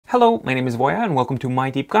Hello, my name is Voya and welcome to My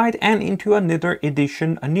Deep Guide and into another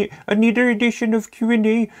edition, another edition of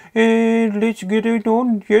Q&A, and let's get it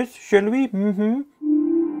on, yes, shall we?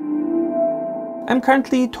 I'm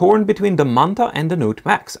currently torn between the Manta and the Note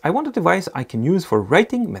Max. I want a device I can use for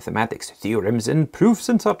writing, mathematics, theorems and proofs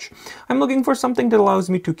and such. I'm looking for something that allows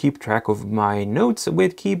me to keep track of my notes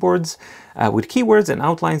with keywords and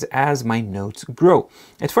outlines as my notes grow.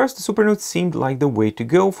 At first, the Supernote seemed like the way to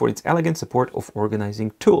go for its elegant support of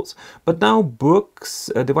organizing tools. But now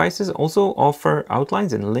Boox devices also offer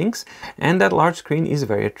outlines and links, and that large screen is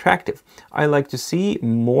very attractive. I like to see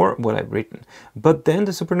more what I've written. But then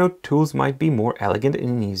the Supernote tools might be more elegant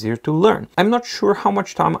and easier to learn. I'm not sure how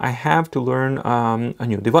much time I have to learn a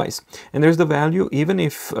new device. And there's the value, even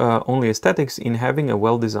if only aesthetics, in having a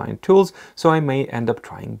well-designed tools, so I may end up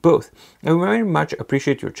trying both. I very much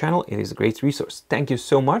appreciate your channel. It is a great resource. Thank you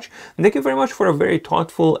so much. And thank you very much for a very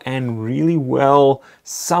thoughtful and really well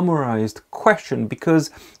summarized question,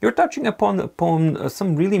 because you're touching upon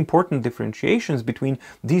some really important differentiations between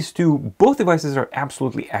these two. Both devices are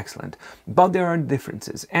absolutely excellent, but there are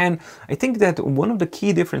differences. And I think that one of the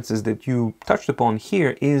key differences that you touched upon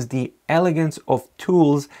here is the elegance of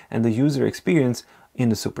tools and the user experience in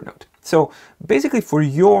the Supernote. So basically, for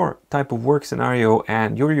your type of work scenario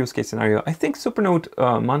and your use case scenario, I think Supernote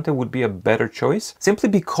Manta would be a better choice, simply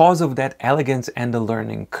because of that elegance and the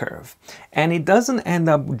learning curve. And it doesn't end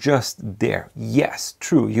up just there. Yes,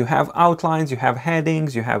 true, you have outlines, you have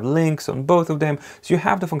headings, you have links on both of them, so you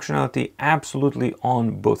have the functionality absolutely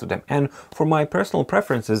on both of them. And for my personal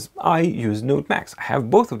preferences, I use Note Max. I have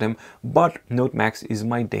both of them, but Note Max is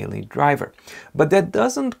my daily driver. But that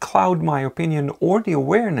doesn't cloud my opinion or the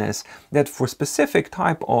awareness that for specific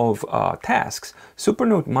type of tasks,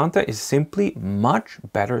 Supernote Manta is simply much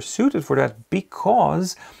better suited for that,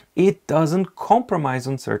 because it doesn't compromise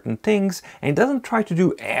on certain things and it doesn't try to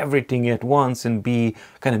do everything at once and be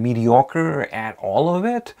kind of mediocre at all of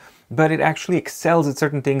it, but it actually excels at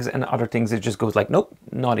certain things, and other things it just goes like, nope,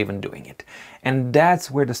 not even doing it. And that's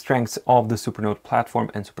where the strengths of the Supernote platform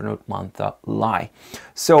and Supernote Manta lie.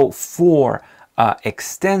 So for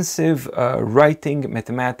extensive writing,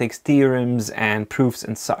 mathematics, theorems and proofs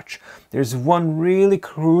and such, there's one really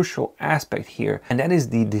crucial aspect here, and that is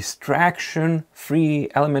the distraction-free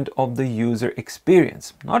element of the user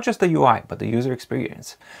experience. Not just the UI, but the user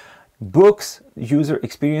experience. Boox user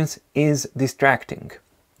experience is distracting.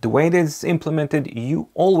 The way it is implemented, you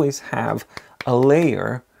always have a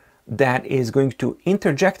layer that is going to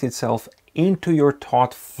interject itself into your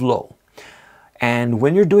thought flow. And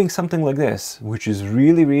when you're doing something like this, which is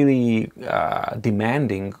really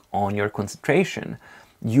demanding on your concentration,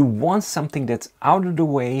 you want something that's out of the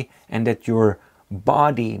way and that your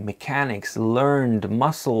body mechanics, learned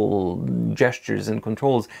muscle gestures and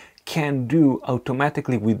controls can do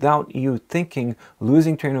automatically without you thinking,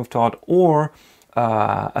 losing train of thought, or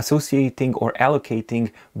associating or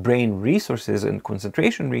allocating brain resources and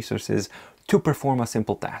concentration resources to perform a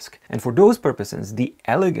simple task. And for those purposes, the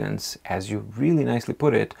elegance, as you really nicely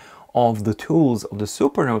put it, of the tools of the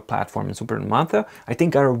Supernote platform and Supernote Manta, I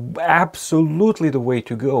think are absolutely the way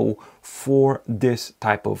to go for this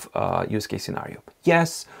type of use case scenario.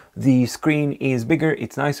 Yes, the screen is bigger,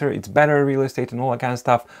 it's nicer, it's better real estate and all that kind of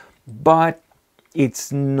stuff, but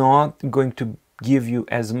it's not going to give you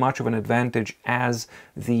as much of an advantage as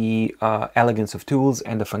the elegance of tools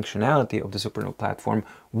and the functionality of the Supernote platform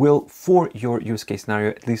will for your use case scenario.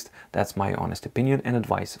 At least that's my honest opinion and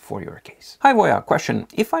advice for your case. Hi Voya, question.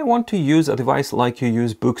 If I want to use a device like you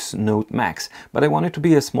use Boox Note Max, but I want it to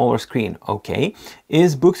be a smaller screen, okay,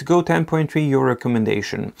 is Boox Go 10.3 your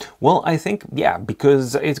recommendation? Well, I think, yeah,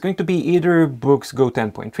 because it's going to be either Boox Go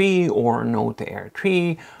 10.3 or Note Air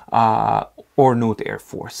 3, or Note Air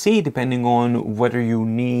 4C, depending on whether you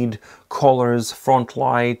need colors, front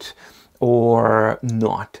light, or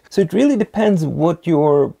not. So it really depends what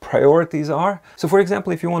your priorities are. So for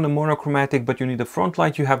example, if you want a monochromatic but you need a front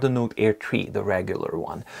light, you have the Note Air 3, the regular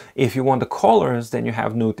one. If you want the colors, then you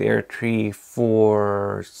have Note Air 3 Note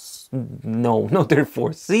Air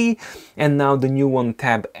 4C, and now the new one,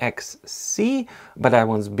 Tab XC, but that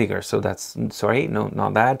one's bigger, so that's, sorry, no,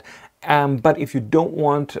 not that. But if you don't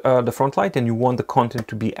want the front light and you want the content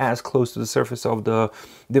to be as close to the surface of the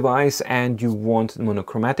device and you want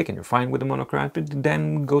monochromatic and you're fine with the monochromatic,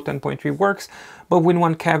 then Go 10.3 works. But with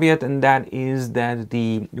one caveat, and that is that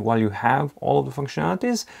while you have all of the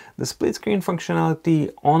functionalities, the split screen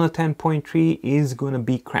functionality on a 10.3 is going to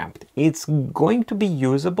be cramped. It's going to be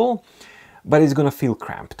usable, but it's going to feel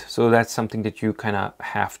cramped. So that's something that you kind of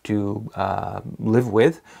have to live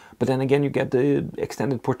with. but then again, you get the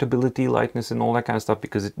extended portability, lightness, and all that kind of stuff,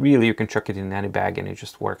 because it really, you can chuck it in any bag and it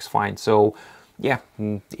just works fine. So yeah,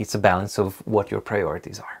 it's a balance of what your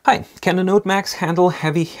priorities are. Hi, can the Note Max handle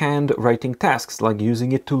heavy handwriting tasks like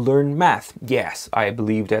using it to learn math? Yes, I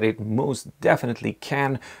believe that it most definitely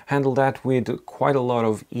can handle that with quite a lot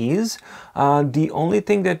of ease. The only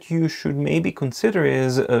thing that you should maybe consider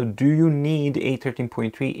is, do you need a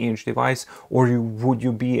 13.3-inch device, or would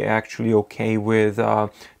you be actually okay with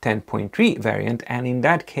 10.3 variant? And in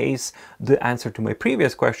that case, the answer to my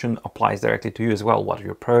previous question applies directly to you as well. What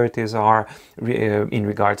your priorities are in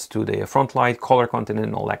regards to the front light, color content,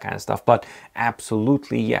 and all that kind of stuff. But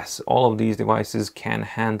absolutely, yes, all of these devices can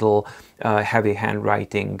handle heavy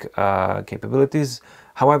handwriting capabilities.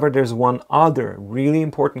 However, there's one other really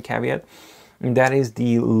important caveat, and that is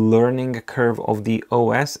the learning curve of the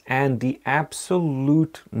OS and the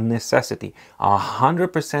absolute necessity,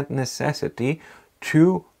 100% necessity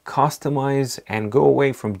to customize and go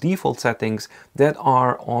away from default settings that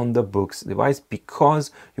are on the Boox device,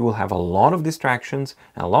 because you will have a lot of distractions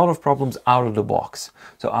and a lot of problems out of the box.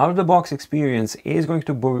 So out of the box experience is going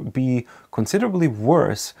to be considerably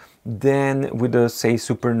worse than with the, say,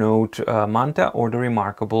 Supernote Manta, or the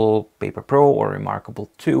Remarkable Paper Pro, or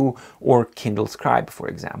Remarkable 2, or Kindle Scribe, for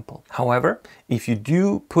example. However, if you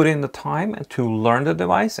do put in the time to learn the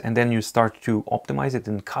device, and then you start to optimize it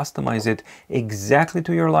and customize it exactly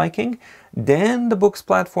to your liking, then the Boox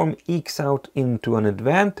platform ekes out into an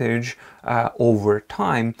advantage over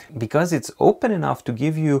time, because it's open enough to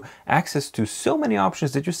give you access to so many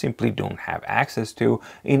options that you simply don't have access to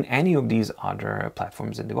in any of these other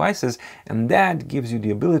platforms and devices. And that gives you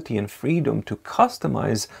the ability and freedom to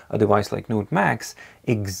customize a device like Note Max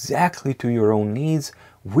exactly to your own needs,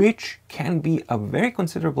 which can be a very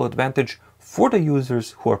considerable advantage for the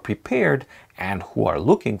users who are prepared and who are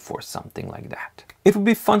looking for something like that. It would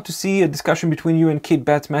be fun to see a discussion between you and Kit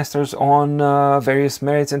Batsmasters on various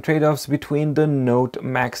merits and trade-offs between the Note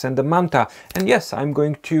Max and the Manta. And yes, I'm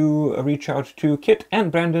going to reach out to Kit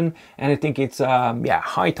and Brandon, and I think it's yeah,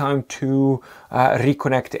 high time to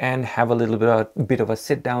reconnect and have a little bit of a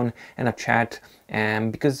sit down and a chat,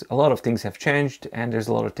 because a lot of things have changed and there's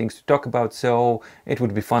a lot of things to talk about, so it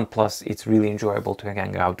would be fun. Plus, it's really enjoyable to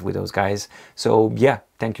hang out with those guys. So yeah,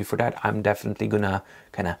 thank you for that. I'm definitely gonna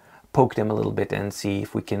kind of poke them a little bit and see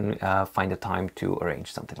if we can find a time to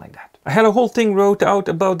arrange something like that. I had a whole thing wrote out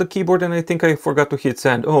about the keyboard, and I think I forgot to hit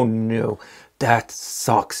send. Oh no, that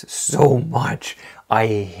sucks so much. I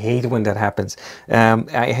hate when that happens.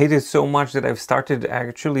 I hate it so much that I've started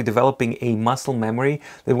actually developing a muscle memory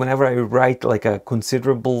that whenever I write like a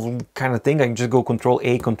considerable kind of thing, I can just go Control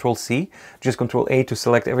A, Control C, just Control A to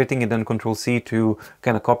select everything, and then Control C to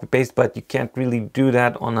kind of copy paste. But you can't really do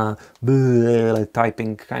that on a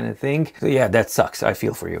typing kind of thing. So yeah, that sucks. I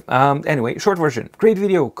feel for you. Anyway, short version. Great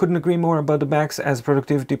video. Couldn't agree more about the Max as a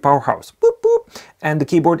productivity powerhouse. Boop, boop. And the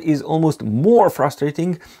keyboard is almost more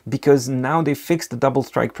frustrating, because now they fixed the double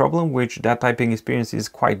strike problem, which that typing experience is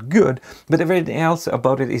quite good, but everything else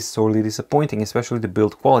about it is sorely disappointing, especially the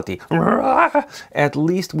build quality. At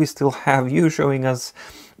least we still have you showing us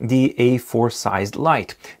the A4 sized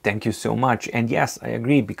light. Thank you so much. And yes, I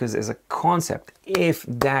agree, because as a concept, if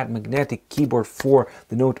that magnetic keyboard for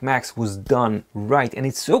the Note Max was done right, and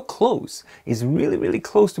it's so close, it's really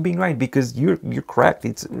close to being right, because you're correct,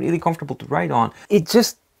 it's really comfortable to write on. It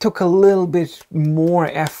just took a little bit more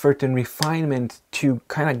effort and refinement to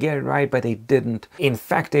kind of get it right, but they didn't. In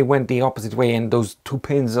fact, they went the opposite way, and those two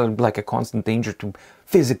pins are like a constant danger to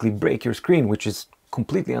physically break your screen, which is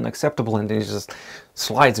completely unacceptable, and it just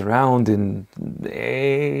slides around, and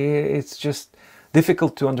it's just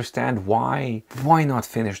difficult to understand why not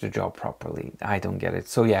finish the job properly. I don't get it.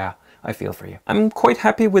 So yeah, I feel for you. I'm quite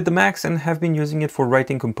happy with the Max and have been using it for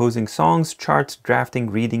writing, composing songs, charts, drafting,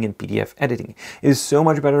 reading, and PDF editing. It is so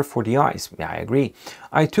much better for the eyes. Yeah, I agree.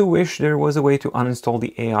 I too wish there was a way to uninstall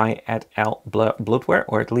the AI at bloatware,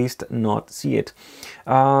 or at least not see it.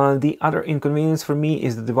 The other inconvenience for me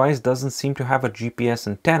is the device doesn't seem to have a GPS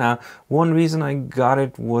antenna. One reason I got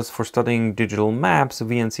it was for studying digital maps,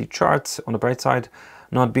 VNC charts. On the bright side,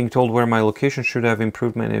 not being told where my location should have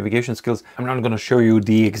improved my navigation skills. I'm not going to show you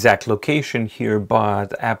the exact location here,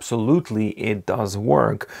 but absolutely it does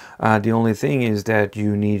work. The only thing is that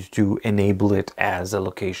you need to enable it as a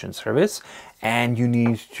location service, and you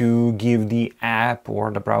need to give the app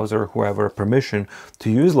or the browser, whoever, permission to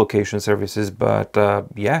use location services. But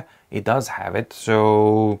yeah, it does have it,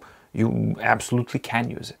 so you absolutely can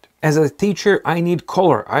use it. As a teacher, I need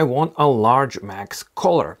color. I want a large max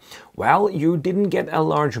color. Well, you didn't get a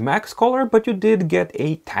large max color, but you did get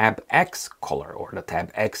a Tab X color, or the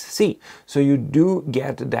Tab XC. So you do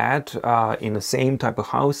get that in the same type of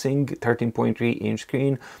housing, 13.3-inch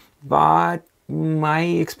screen, but my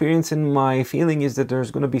experience and my feeling is that there's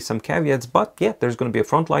going to be some caveats, but yeah, there's going to be a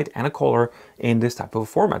front light and a color in this type of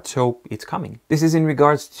format, so it's coming. This is in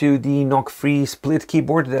regards to the NocFree split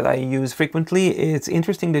keyboard that I use frequently. It's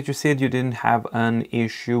interesting that you said you didn't have an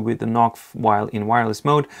issue with the Noc while in wireless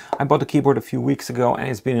mode. I bought the keyboard a few weeks ago and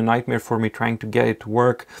it's been a nightmare for me trying to get it to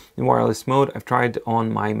work in wireless mode. I've tried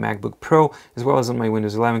on my MacBook Pro as well as on my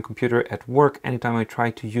Windows 11 computer at work. Anytime I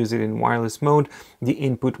tried to use it in wireless mode, the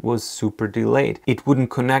input was super delayed. It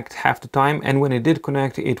wouldn't connect half the time, and when it did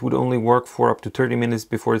connect, it would only work for up to 30 minutes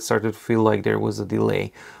before it started to feel like there was a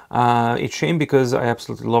delay. It's a shame because I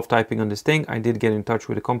absolutely love typing on this thing. I did get in touch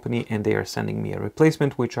with the company and they are sending me a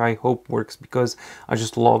replacement, which I hope works, because I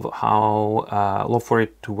just love how love for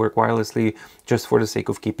it to work wirelessly, just for the sake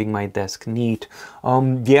of keeping my desk neat.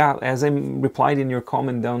 Yeah, as I replied in your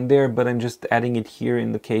comment down there, but I'm just adding it here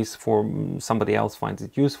in the case for somebody else finds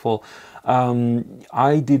it useful.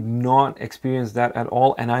 I did not experience that at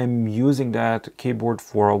all, and I'm using that keyboard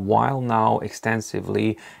for a while now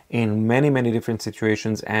extensively in many different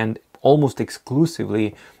situations, and almost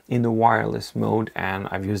exclusively in the wireless mode. And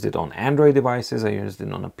I've used it on Android devices, I used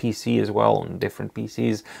it on a PC as well, on different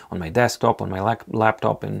PCs, on my desktop, on my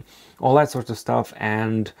laptop, and all that sort of stuff,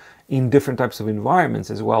 and in different types of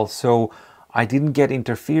environments as well. So I didn't get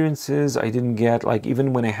interferences. I didn't get, like,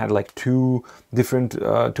 even when I had like two different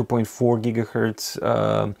 2.4 gigahertz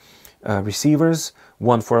receivers,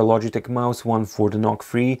 one for a Logitech mouse, one for the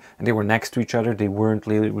NocFree, and they were next to each other. They weren't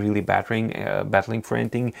really battling for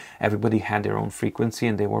anything. Everybody had their own frequency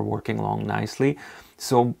and they were working along nicely.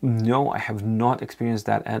 So no, I have not experienced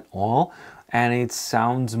that at all. And it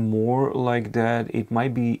sounds more like that it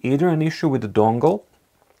might be either an issue with the dongle.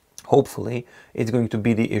 Hopefully it's going to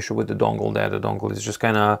be the issue with the dongle, that the dongle is just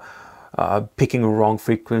kind of picking a wrong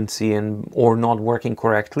frequency or not working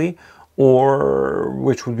correctly, or,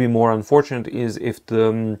 which would be more unfortunate, is if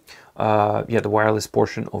the the wireless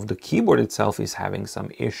portion of the keyboard itself is having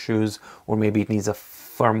some issues, or maybe it needs a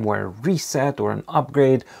firmware reset or an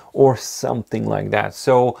upgrade or something like that.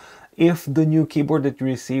 So if the new keyboard that you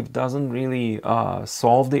receive doesn't really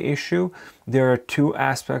solve the issue, there are two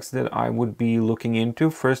aspects that I would be looking into.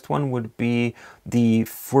 First one would be the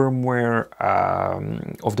firmware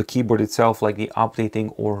of the keyboard itself, like the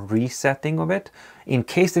updating or resetting of it, in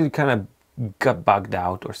case that it kind of got bugged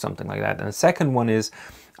out or something like that. And the second one is,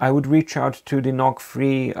 I would reach out to the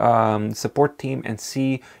NocFree support team and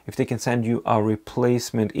see if they can send you a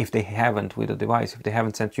replacement, if they haven't with the device, if they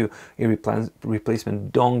haven't sent you a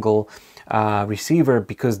replacement dongle receiver,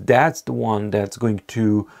 because that's the one that's going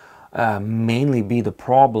to mainly be the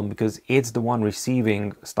problem, because it's the one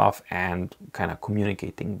receiving stuff and kind of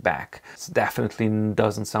communicating back. It definitely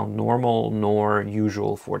doesn't sound normal nor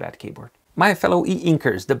usual for that keyboard. My fellow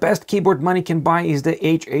e-inkers, the best keyboard money can buy is the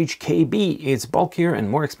HHKB. It's bulkier and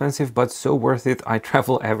more expensive, but so worth it. I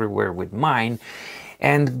travel everywhere with mine,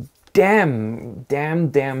 and damn,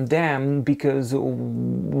 because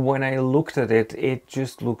when I looked at it, it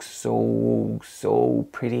just looks so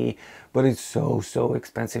pretty, but it's so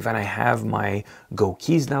expensive. And I have my Go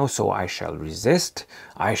keys now, so I shall resist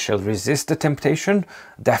the temptation,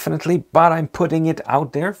 definitely, but I'm putting it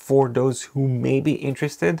out there for those who may be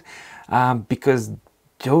interested, because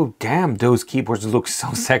oh damn, those keyboards look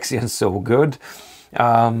so sexy and so good.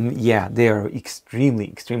 Yeah, they are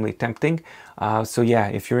extremely tempting. So yeah,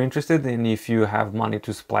 if you're interested, and if you have money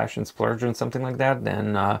to splash and splurge on something like that,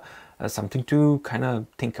 then something to kind of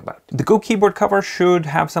think about. The Go keyboard cover should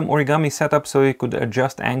have some origami setup, so it could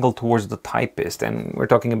adjust angle towards the typist. And we're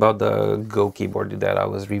talking about the Go keyboard that I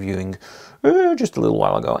was reviewing just a little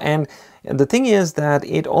while ago. And the thing is that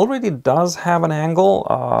it already does have an angle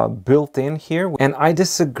built in here, and I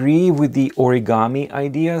disagree with the origami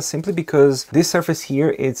idea, simply because this surface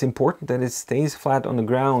here, it's important that it stays flat on the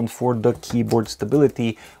ground for the keyboard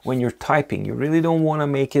stability when you're typing. You really don't want to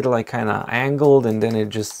make it like kind of angled and then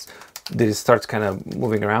it starts kind of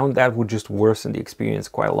moving around. That would just worsen the experience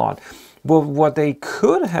quite a lot. But what they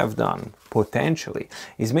could have done potentially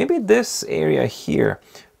is maybe this area here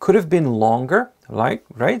could have been longer, like,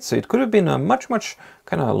 right? So it could have been a much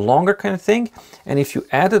kind of longer kind of thing. And if you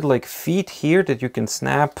added like feet here that you can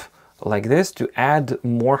snap like this to add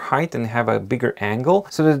more height and have a bigger angle,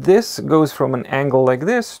 so that this goes from an angle like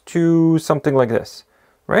this to something like this,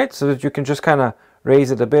 right? So that you can just kind of raise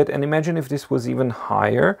it a bit. And imagine if this was even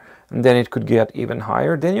higher, and then it could get even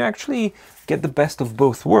higher, then you actually get the best of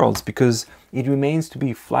both worlds, because it remains to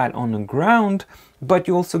be flat on the ground, but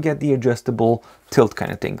you also get the adjustable tilt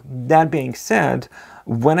kind of thing. That being said,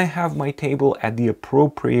 when I have my table at the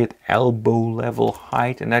appropriate elbow level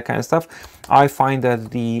height and that kind of stuff, I find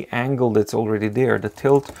that the angle that's already there, the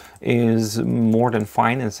tilt, is more than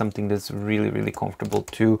fine and something that's really, really comfortable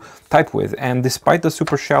to type with. And despite the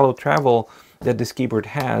super shallow travel that this keyboard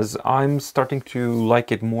has, I'm starting to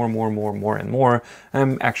like it more and more.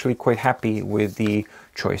 I'm actually quite happy with the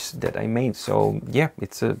choice that I made. So yeah,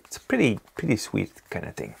 it's a pretty sweet kind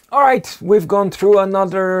of thing. All right, we've gone through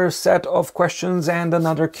another set of questions and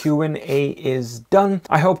another Q&A is done.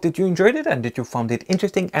 I hope that you enjoyed it and that you found it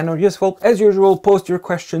interesting and or useful. As usual, post your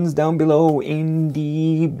questions down below in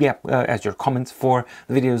the as your comments for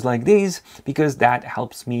videos like these, because that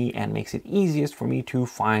helps me and makes it easiest for me to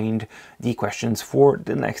find the questions for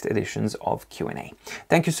the next editions of Q&A.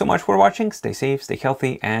 Thank you so much for watching. Stay safe, stay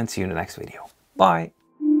healthy, and see you in the next video. Bye.